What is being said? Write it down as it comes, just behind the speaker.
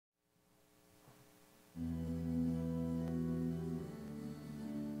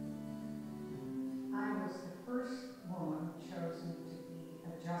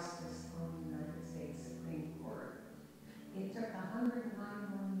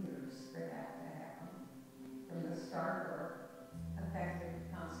191 years for that to happen, from the start of our effective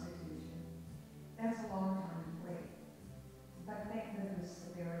Constitution. That's a long time to wait. But thank goodness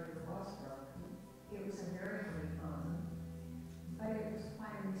the barrier was broken. It was a very great honor, but it was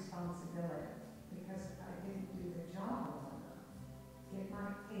quite a responsibility, because if I didn't do the job well enough, it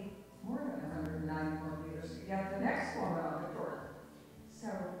might take more than 191 years to get the next one out the door. So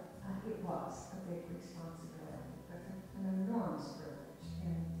it was a big responsibility, but an enormous privilege.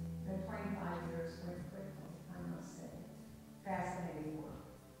 And the 25 years went quickly, I must say. Fascinating work.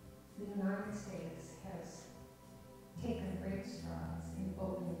 The United States has taken great strides in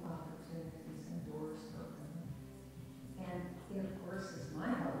opening opportunities and doors for women. And it, of course, is my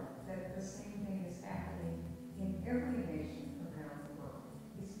hope that the same thing is happening in every nation around the world.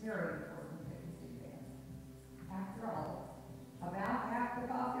 It's very important that we do that. After all, about half the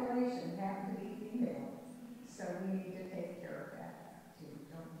population happen to be female, so we need to take care of that too,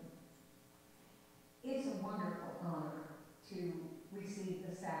 don't we? It's a wonderful honor to receive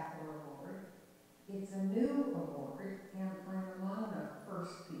the Sackler Award. It's a new award, and I'm among the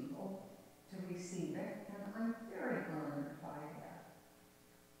first people to receive it, and I'm very honored by that.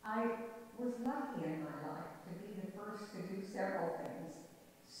 I was lucky in my life to be the first to do several things,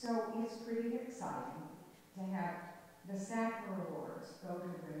 so it's pretty exciting to have the Sackler Awards go to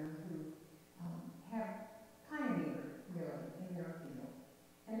women who have pioneered